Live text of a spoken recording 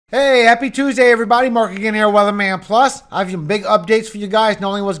Hey, happy Tuesday, everybody. Mark again here, WeatherMan Plus. I have some big updates for you guys, not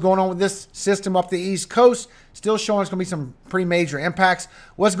only what's going on with this system up the East Coast, still showing it's going to be some pretty major impacts.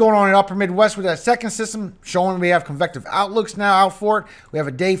 What's going on in upper Midwest with that second system, showing we have convective outlooks now out for it. We have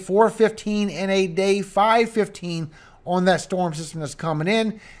a day 415 and a day 515 on that storm system that's coming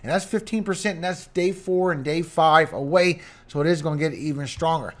in, and that's 15%, and that's day 4 and day 5 away, so it is going to get even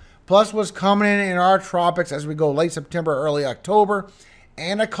stronger. Plus what's coming in our tropics as we go late September, early October,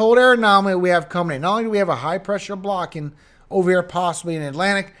 and a cold air anomaly we have coming in. Not only do we have a high pressure blocking over here, possibly in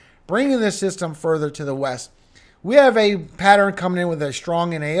Atlantic, bringing this system further to the west. We have a pattern coming in with a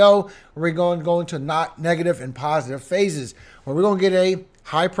strong NAO, where we're going to go into not negative and positive phases, where we're going to get a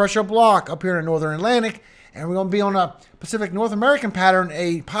high pressure block up here in the northern Atlantic, and we're going to be on a Pacific North American pattern,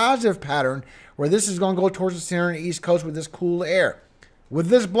 a positive pattern, where this is going to go towards the center and East Coast with this cool air. With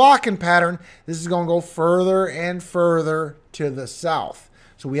this blocking pattern, this is going to go further and further to the south.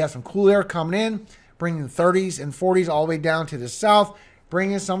 So we have some cool air coming in, bringing 30s and 40s all the way down to the south,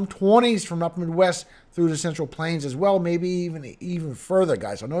 bringing some 20s from up Midwest through the Central Plains as well, maybe even further,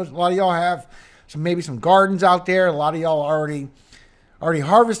 guys. I know a lot of y'all have maybe some gardens out there. A lot of y'all already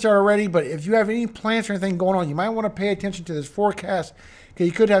harvested already, but if you have any plants or anything going on, you might want to pay attention to this forecast, because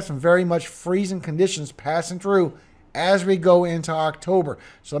you could have some very much freezing conditions passing through as we go into October.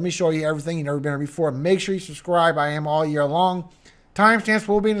 So let me show you everything you've never been here before. Make sure you subscribe. I am all year long. Timestamps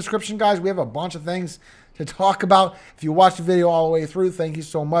will be in the description, guys. We have a bunch of things to talk about. If you watch the video all the way through, thank you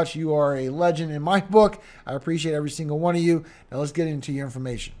so much. You are a legend in my book. I appreciate every single one of you. Now let's get into your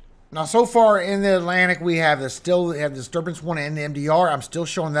information. Now, so far in the Atlantic, we have disturbance 1 and the MDR. I'm still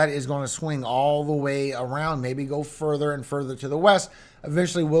showing that is going to swing all the way around, maybe go further and further to the west.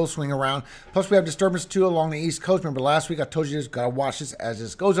 Eventually will swing around. Plus, we have disturbance 2 along the East Coast. Remember last week I told you got to watch this as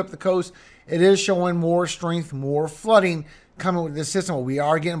this goes up the coast. It is showing more strength, more flooding coming with this system. We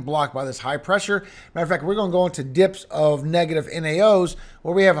are getting blocked by this high pressure. Matter of fact, we're going to go into dips of negative NAOs,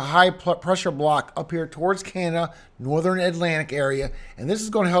 where we have a high pressure block up here towards Canada, northern Atlantic area, and this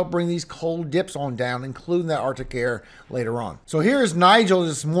is going to help bring these cold dips on down, including that Arctic air later on. So here's Nigel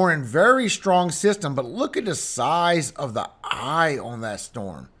this morning, very strong system, but look at the size of the eye on that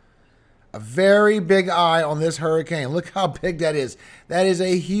storm. A very big eye on this hurricane. Look how big that is. That is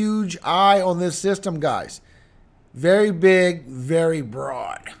a huge eye on this system, guys. Very big, very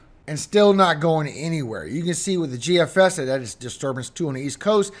broad, and still not going anywhere. You can see with the GFS that is disturbance 2 on the East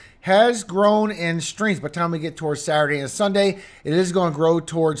Coast has grown in strength. By the time we get towards Saturday and Sunday, it is going to grow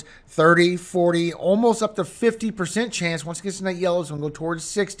towards 30, 40, almost up to 50% chance. Once it gets in that yellow, it's going to go towards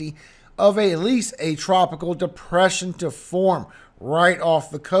 60 of at least a tropical depression to form right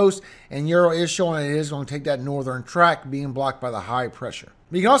off the coast, and Euro is showing it is going to take that northern track, being blocked by the high pressure.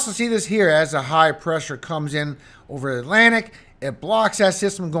 You can also see this here as the high pressure comes in over the Atlantic. It blocks that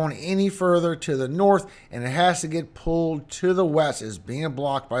system going any further to the north, and it has to get pulled to the west. It's being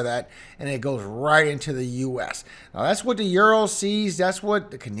blocked by that, and it goes right into the U.S. Now, that's what the Euro sees. That's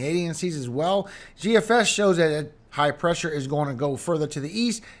what the Canadian sees as well. GFS shows that high pressure is going to go further to the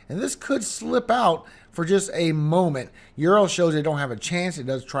east, and this could slip out for just a moment. Euro shows they don't have a chance. It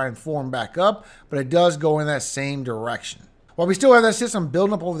does try and form back up, but it does go in that same direction. While we still have that system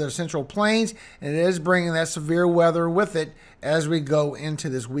building up over the Central Plains, and it is bringing that severe weather with it as we go into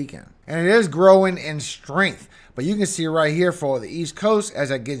this weekend. And it is growing in strength. But you can see right here for the East Coast,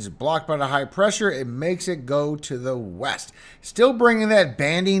 as it gets blocked by the high pressure, it makes it go to the west. Still bringing that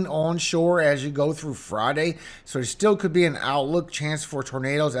banding onshore as you go through Friday. So there still could be an outlook chance for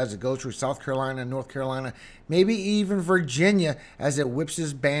tornadoes as it goes through South Carolina, North Carolina, maybe even Virginia as it whips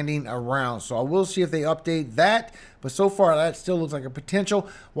this banding around. So I will see if they update that. But so far, that still looks like a potential.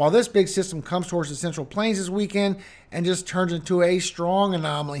 While this big system comes towards the Central Plains this weekend and just turns into a strong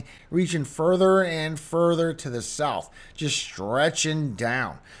anomaly, reaching further and further to the south, just stretching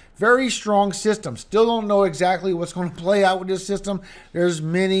down. Very strong system. Still don't know exactly what's going to play out with this system. There's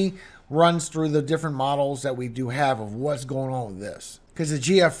many runs through the different models that we do have of what's going on with this. Because the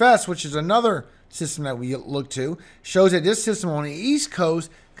GFS, which is another system that we look to, shows that this system on the East Coast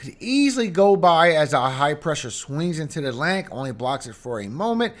could easily go by as a high pressure swings into the Atlantic, only blocks it for a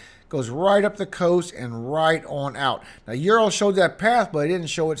moment, goes right up the coast and right on out. Now, Euro showed that path, but it didn't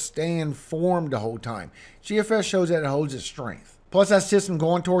show it staying formed the whole time. GFS shows that it holds its strength. Plus, that system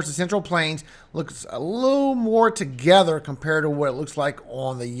going towards the Central Plains looks a little more together compared to what it looks like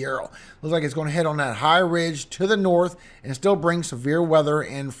on the Euro. Looks like it's going to head on that high ridge to the north and still bring severe weather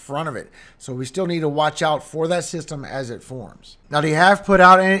in front of it. So we still need to watch out for that system as it forms. Now, they have put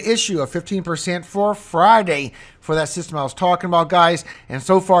out an issue of 15% for Friday for that system I was talking about, guys. And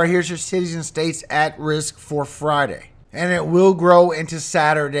so far, here's your cities and states at risk for Friday. And it will grow into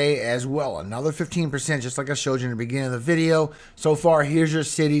Saturday as well. Another 15%, just like I showed you in the beginning of the video. So far, here's your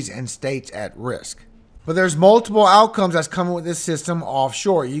cities and states at risk. But there's multiple outcomes that's coming with this system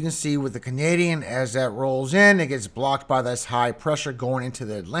offshore. You can see with the Canadian, as that rolls in, it gets blocked by this high pressure going into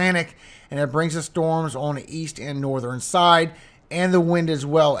the Atlantic. And it brings the storms on the east and northern side. And the wind as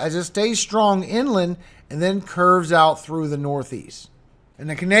well, as it stays strong inland and then curves out through the northeast. And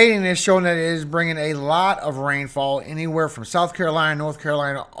the Canadian is showing that it is bringing a lot of rainfall anywhere from South Carolina, North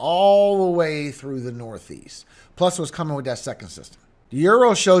Carolina, all the way through the northeast. Plus what's coming with that second system. The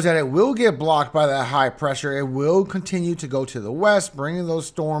Euro shows that it will get blocked by that high pressure. It will continue to go to the west, bringing those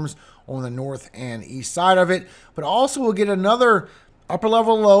storms on the north and east side of it. But also we'll get another upper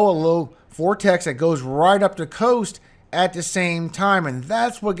level low, a low vortex that goes right up the coast at the same time. And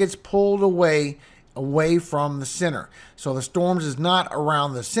that's what gets pulled away from the center. So the storms is not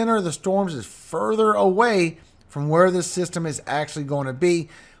around the center. The storms is further away from where the system is actually going to be.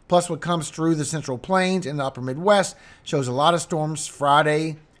 Plus what comes through the central plains and the upper Midwest shows a lot of storms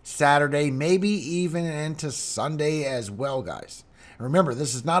Friday, Saturday, maybe even into Sunday as well, guys. And remember,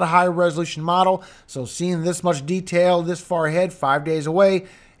 this is not a high resolution model, so seeing this much detail this far ahead, 5 days away,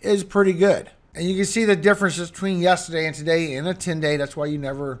 is pretty good. And you can see the differences between yesterday and today in a 10-day. That's why you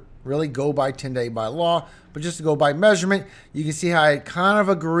never really go by 10-day by law, but just to go by measurement, you can see how it kind of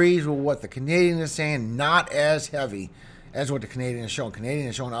agrees with what the Canadian is saying, not as heavy as what the Canadian is showing. Canadian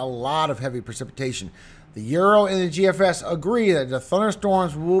is showing a lot of heavy precipitation. The Euro and the GFS agree that the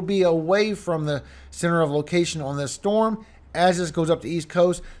thunderstorms will be away from the center of location on this storm. As this goes up the East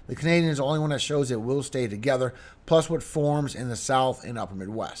Coast, the Canadian is the only one that shows it will stay together, plus what forms in the South and Upper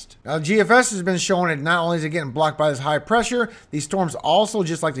Midwest. Now, the GFS has been showing it not only is it getting blocked by this high pressure, these storms also,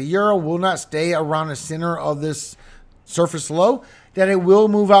 just like the Euro, will not stay around the center of this surface low, that it will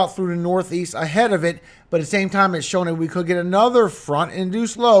move out through the northeast ahead of it, but at the same time, it's showing that we could get another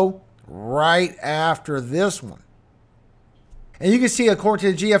front-induced low right after this one. And you can see,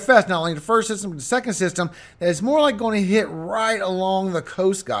 according to the GFS, not only the first system, but the second system, that it's more like going to hit right along the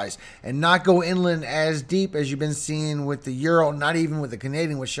coast, guys, and not go inland as deep as you've been seeing with the Euro, not even with the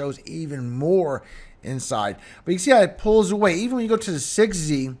Canadian, which shows even more inside. But you can see how it pulls away. Even when you go to the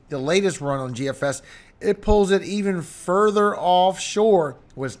 6Z, the latest run on GFS, it pulls it even further offshore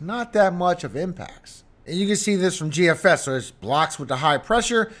with not that much of impacts. And you can see this from GFS, so it blocks with the high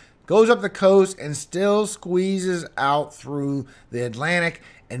pressure, goes up the coast and still squeezes out through the Atlantic,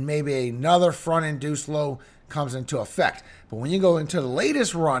 and maybe another front-induced low comes into effect. But when you go into the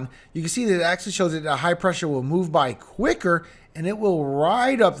latest run, you can see that it actually shows that the high pressure will move by quicker, and it will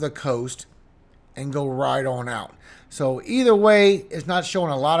ride up the coast and go right on out. So either way, it's not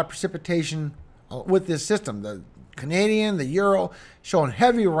showing a lot of precipitation with this system. The Canadian, the Euro, showing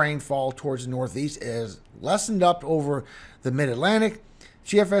heavy rainfall towards the northeast, is lessened up over the mid-Atlantic.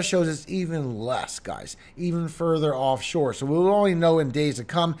 GFS shows it's even less, guys, even further offshore. So we'll only know in days to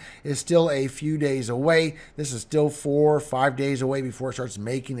come. It's still a few days away. This is still 4 or 5 days away before it starts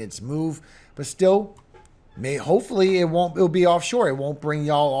making its move. But still, hopefully it'll be offshore. It won't bring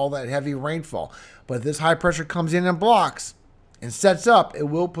y'all all that heavy rainfall. But if this high pressure comes in and blocks and sets up, it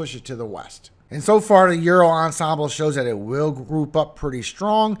will push it to the west. And so far, the Euro ensemble shows that it will group up pretty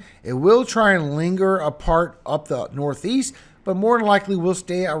strong. It will try and linger apart up the northeast, but more than likely will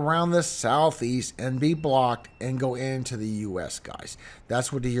stay around the southeast and be blocked and go into the U.S., guys.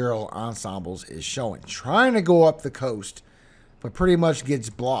 That's what the Euro ensembles is showing. Trying to go up the coast, but pretty much gets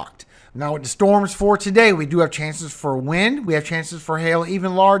blocked. Now, with the storms for today, we do have chances for wind. We have chances for hail,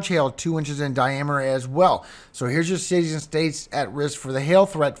 even large hail, 2 inches in diameter as well. So here's your cities and states at risk for the hail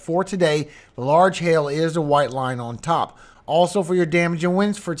threat for today. The large hail is the white line on top. Also for your damage and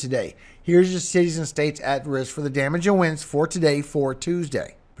winds for today, here's your cities and states at risk for the damage and winds for today, for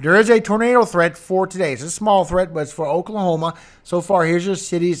Tuesday. But there is a tornado threat for today. It's a small threat, but it's for Oklahoma. So far, here's your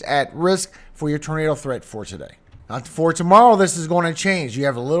cities at risk for your tornado threat for today. Now, for tomorrow, this is going to change. You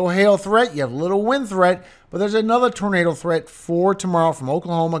have a little hail threat, you have a little wind threat, but there's another tornado threat for tomorrow from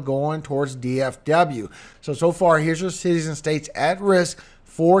Oklahoma going towards DFW. So far, here's your cities and states at risk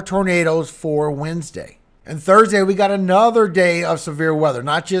for tornadoes for Wednesday. And Thursday, we got another day of severe weather.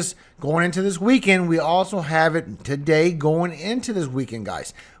 Not just going into this weekend, we also have it today going into this weekend,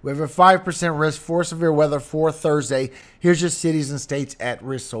 guys. We have a 5% risk for severe weather for Thursday. Here's your cities and states at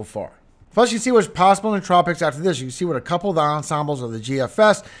risk so far. Plus, you see what's possible in the tropics after this. You can see what a couple of the ensembles of the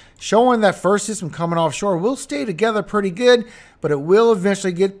GFS showing that first system coming offshore will stay together pretty good, but it will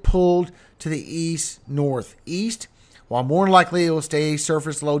eventually get pulled to the east-northeast, while more than likely it will stay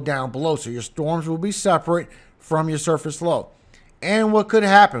surface low down below. So your storms will be separate from your surface low. And what could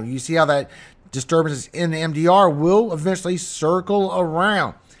happen? You see how that disturbances in the MDR will eventually circle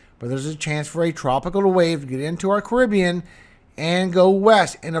around. But there's a chance for a tropical wave to get into our Caribbean and go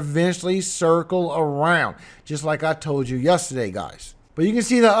west and eventually circle around, just like I told you yesterday, guys. But you can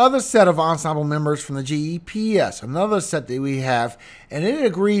see the other set of ensemble members from the GEPS, another set that we have, and it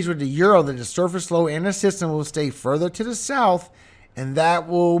agrees with the Euro that the surface low and the system will stay further to the south, and that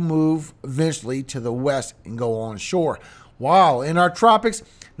will move eventually to the west and go onshore. While in our tropics,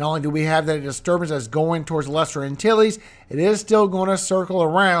 not only do we have that disturbance that's going towards Lesser Antilles, it is still going to circle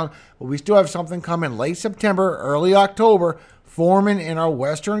around, but we still have something coming late September, early October, forming in our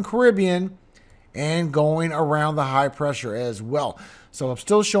Western Caribbean and going around the high pressure as well. So I'm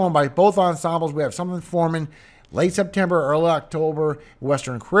still showing by both ensembles we have something forming late September, early October,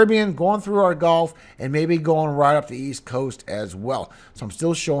 Western Caribbean, going through our Gulf, and maybe going right up the East Coast as well. So I'm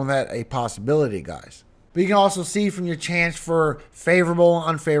still showing that a possibility, guys. But you can also see from your chance for favorable,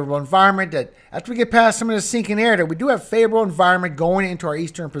 unfavorable environment that after we get past some of the sinking air, that we do have favorable environment going into our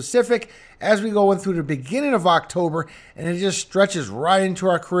Eastern Pacific as we go in through the beginning of October, and it just stretches right into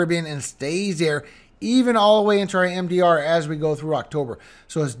our Caribbean and stays there even all the way into our MDR as we go through October.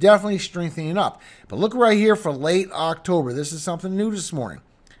 So it's definitely strengthening up. But look right here for late October. This is something new this morning.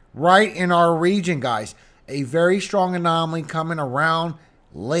 Right in our region, guys, a very strong anomaly coming around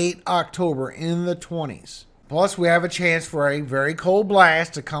late October in the 20s. Plus, we have a chance for a very cold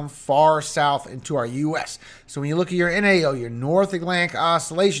blast to come far south into our U.S. So when you look at your NAO, your North Atlantic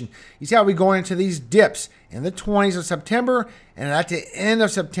Oscillation, you see how we go into these dips in the 20s of September and at the end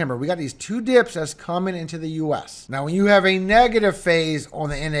of September. We got these two dips that's coming into the U.S. Now, when you have a negative phase on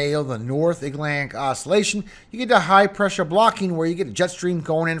the NAO, the North Atlantic Oscillation, you get the high pressure blocking where you get a jet stream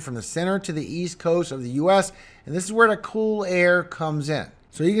going in from the center to the east coast of the U.S. And this is where the cool air comes in.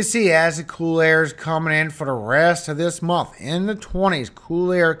 So you can see as the cool air is coming in for the rest of this month, in the 20s,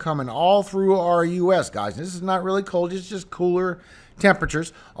 cool air coming all through our U.S., guys. This is not really cold, it's just cooler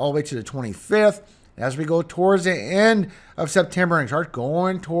temperatures all the way to the 25th. As we go towards the end of September and start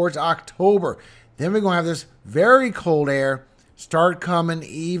going towards October, then we're going to have this very cold air start coming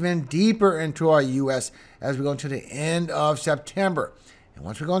even deeper into our U.S. as we go into the end of September. And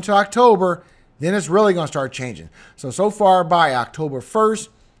once we go into October, then it's really going to start changing. So far by October 1st,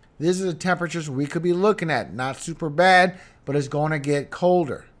 this is the temperatures we could be looking at. Not super bad, but it's going to get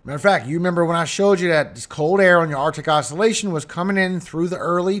colder. Matter of fact, you remember when I showed you that this cold air on your Arctic Oscillation was coming in through the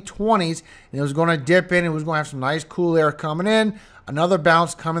early 20s, and it was going to dip in. It was going to have some nice cool air coming in. Another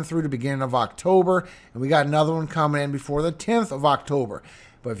bounce coming through the beginning of October, and we got another one coming in before the 10th of October.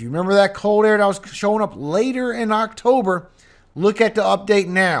 But if you remember that cold air that was showing up later in October, look at the update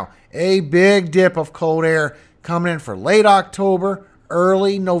now. A big dip of cold air coming in for late October,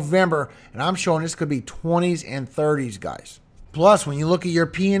 early November, and I'm showing this could be 20s and 30s, guys. Plus, when you look at your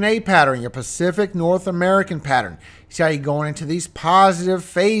PNA pattern, your Pacific North American pattern, you see how you're going into these positive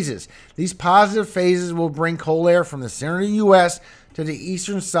phases. These positive phases will bring cold air from the center of the U.S. to the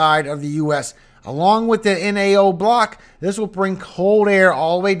eastern side of the U.S. Along with the NAO block, this will bring cold air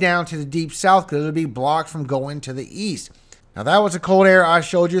all the way down to the deep south because it'll be blocked from going to the east. Now, that was the cold air I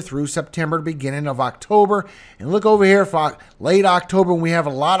showed you through September, beginning of October. And look over here for late October when we have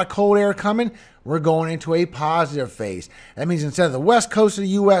a lot of cold air coming, we're going into a positive phase. That means instead of the west coast of the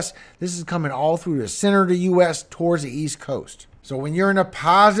U.S., this is coming all through the center of the U.S. towards the east coast. So when you're in a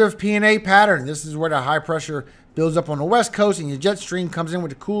positive PNA pattern, this is where the high pressure builds up on the west coast and your jet stream comes in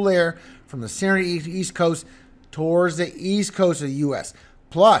with the cool air from the center of the east coast towards the east coast of the U.S.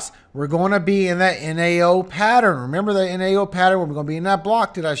 Plus, we're going to be in that NAO pattern. Remember the NAO pattern? We're going to be in that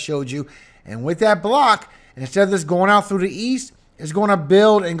block that I showed you. And with that block, instead of this going out through the east, it's going to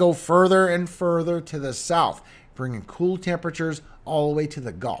build and go further and further to the south, bringing cool temperatures all the way to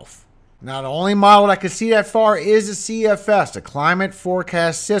the Gulf. Now, the only model I can see that far is the CFS, the Climate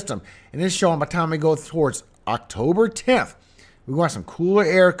Forecast System. And it's showing by the time we go towards October 10th, we want some cooler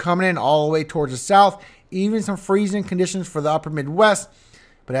air coming in all the way towards the south, even some freezing conditions for the upper Midwest.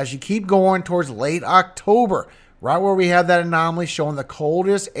 But as you keep going towards late October, right where we have that anomaly showing the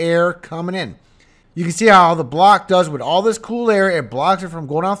coldest air coming in, you can see how the block does with all this cool air. It blocks it from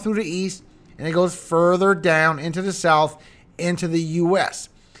going out through the east, and it goes further down into the south, into the U.S.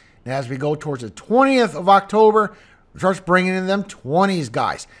 And as we go towards the 20th of October, it starts bringing in them 20s,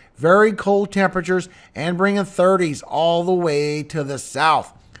 guys. Very cold temperatures and bringing 30s all the way to the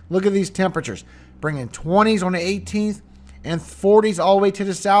south. Look at these temperatures. Bringing 20s on the 18th and 40s all the way to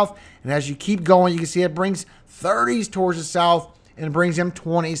the south. And as you keep going, you can see it brings 30s towards the south and brings them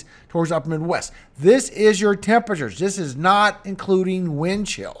 20s towards the upper Midwest. This is your temperatures. This is not including wind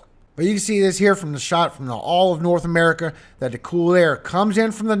chill. But you can see this here from the shot from all of North America, that the cool air comes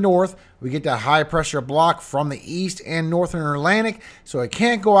in from the north. We get that high pressure block from the east and northern Atlantic, so it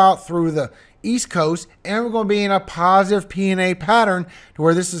can't go out through the east coast, and we're going to be in a positive P&A pattern to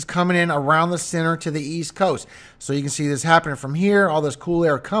where this is coming in around the center to the east coast. So you can see this happening from here, all this cool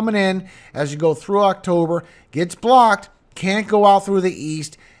air coming in as you go through October, gets blocked, can't go out through the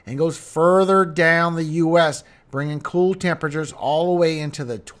east, and goes further down the U.S., bringing cool temperatures all the way into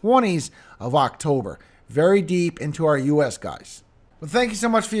the 20s of October. Very deep into our U.S., guys. Well, thank you so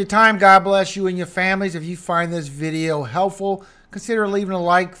much for your time. God bless you and your families. If you find this video helpful, consider leaving a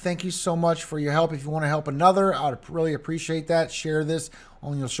like. Thank you so much for your help. If you want to help another, I'd really appreciate that. Share this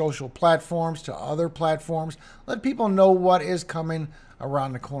on your social platforms to other platforms. Let people know what is coming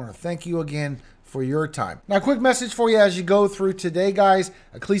around the corner. Thank you again for your time. Now, a quick message for you as you go through today, guys.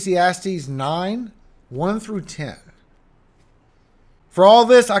 Ecclesiastes 9, 1 through 10. For all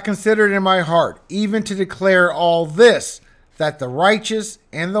this I considered in my heart, even to declare all this, that the righteous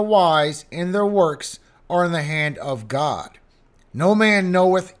and the wise in their works are in the hand of God. No man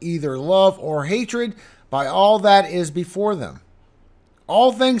knoweth either love or hatred by all that is before them.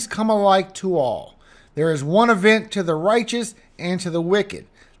 All things come alike to all. There is one event to the righteous and to the wicked,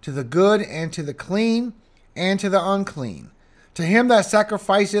 to the good and to the clean and to the unclean, to him that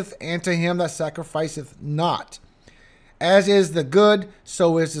sacrificeth and to him that sacrificeth not. As is the good,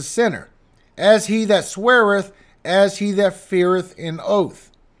 so is the sinner. As he that sweareth, as he that feareth in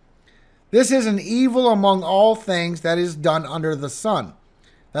oath. This is an evil among all things that is done under the sun,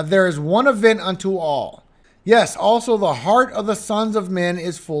 that there is one event unto all. Yes, also the heart of the sons of men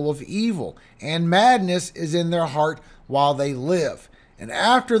is full of evil, and madness is in their heart while they live, and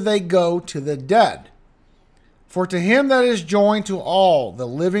after they go to the dead. For to him that is joined to all the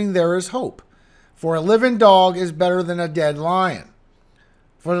living there is hope. For a living dog is better than a dead lion.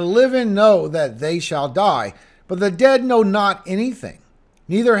 For the living know that they shall die, but the dead know not anything.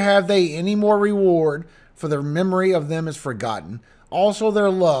 Neither have they any more reward, for the memory of them is forgotten. Also their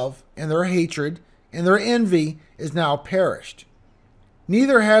love, and their hatred, and their envy is now perished.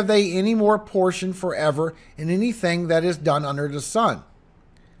 Neither have they any more portion forever in anything that is done under the sun.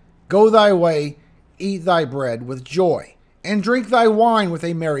 Go thy way, eat thy bread with joy, and drink thy wine with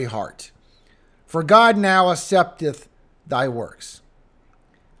a merry heart. For God now accepteth thy works.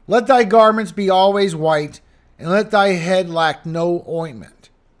 Let thy garments be always white, and let thy head lack no ointment.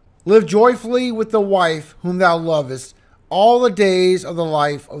 Live joyfully with the wife whom thou lovest all the days of the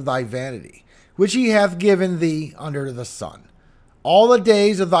life of thy vanity, which he hath given thee under the sun, all the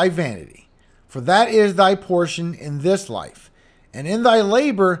days of thy vanity. For that is thy portion in this life, and in thy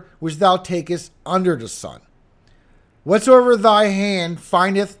labor which thou takest under the sun. Whatsoever thy hand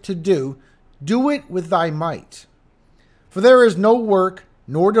findeth to do, do it with thy might. For there is no work,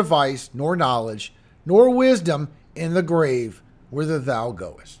 nor device, nor knowledge, nor wisdom in the grave whither thou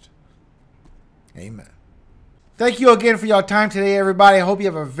goest. Amen. Thank you again for your time today, everybody. I hope you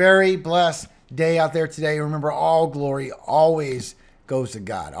have a very blessed day out there today. Remember, all glory always goes to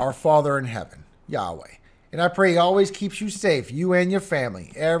God, our Father in heaven, Yahweh. And I pray He always keeps you safe, you and your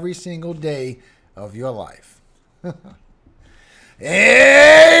family, every single day of your life.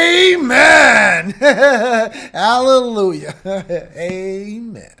 Amen. Hallelujah.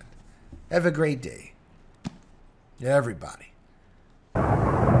 Amen. Have a great day, everybody.